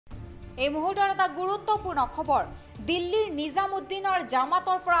এই মুহূৰ্তৰ এটা গুৰুত্বপূৰ্ণ খবৰ দিল্লীৰ নিজামুদ্দিনৰ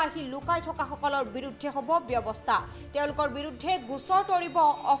জামাতৰ পৰা আহি লুকাই থকা সকলৰ বিৰুদ্ধে হ'ব ব্যৱস্থা তেওঁলোকৰ বিৰুদ্ধে গোচৰ তৰিব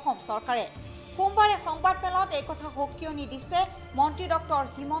অসম চৰকাৰে সোমবাৰে সংবাদমেলত এই কথা হকিয়নি দিছে মন্ত্ৰী ডক্টৰ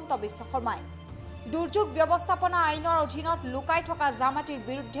হিমন্ত বিশ্ব শৰ্মাই দুৰ্যোগ ব্যৱস্থাপনা আইনৰ অধীনত লুকাই থকা জামাতিৰ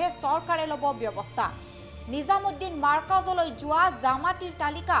বিৰুদ্ধে চৰকাৰে ল'ব ব্যৱস্থা নিজামুদ্দিন মাৰ্কাজলৈ যোৱা জামাতিৰ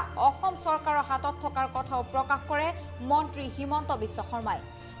তালিকা অসম চৰকাৰৰ হাতত থকাৰ কথাও প্ৰকাশ কৰে মন্ত্ৰী হিমন্ত বিশ্ব শৰ্মাই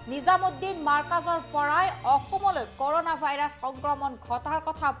নিজামুদ্দিন মাৰ্কাজৰ পৰাই অসমলৈ কৰোনা ভাইৰাছ সংক্ৰমণ ঘটাৰ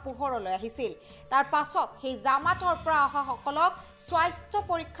কথা পোহৰলৈ আহিছিল তাৰ পাছত সেই জামাতৰ পৰা অহা সকলক স্বাস্থ্য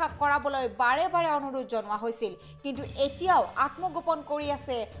পৰীক্ষা কৰাবলৈ বাৰে বাৰে অনুৰোধ জনোৱা হৈছিল কিন্তু এতিয়াও আত্মগোপন কৰি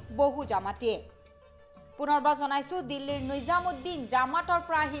আছে বহু জামাতিয়ে পুনৰবাৰ জনাইছো দিল্লীৰ নিজামুদ্দিন জামাতৰ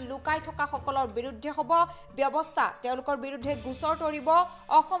পৰা আহি লুকাই থকা সকলৰ বিৰুদ্ধে হ'ব ব্যৱস্থা তেওঁলোকৰ বিৰুদ্ধে গোচৰ তৰিব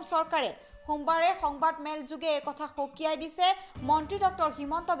অসম চৰকাৰে সোমবাৰে সংবাদমেল যোগে এই কথা হকিয়াই দিছে মন্ত্ৰী ডক্টৰ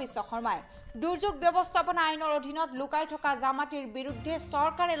হিমন্ত বিশ্ব শৰ্মাই দুৰ্যোগ ব্যৱস্থাপনা আইনৰ অধীনত লুকাই থকা জামাতিৰ বিৰুদ্ধে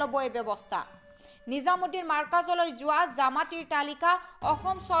চৰকাৰে ল'ব এই ব্যৱস্থা নিজামুদ্দিন মাৰ্কাজলৈ যোৱা জামাতিৰ তালিকা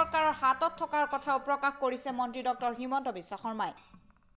অসম চৰকাৰৰ হাতত থকাৰ কথাও প্ৰকাশ কৰিছে মন্ত্ৰী ডক্টৰ হিমন্ত বিশ্ব শৰ্মাই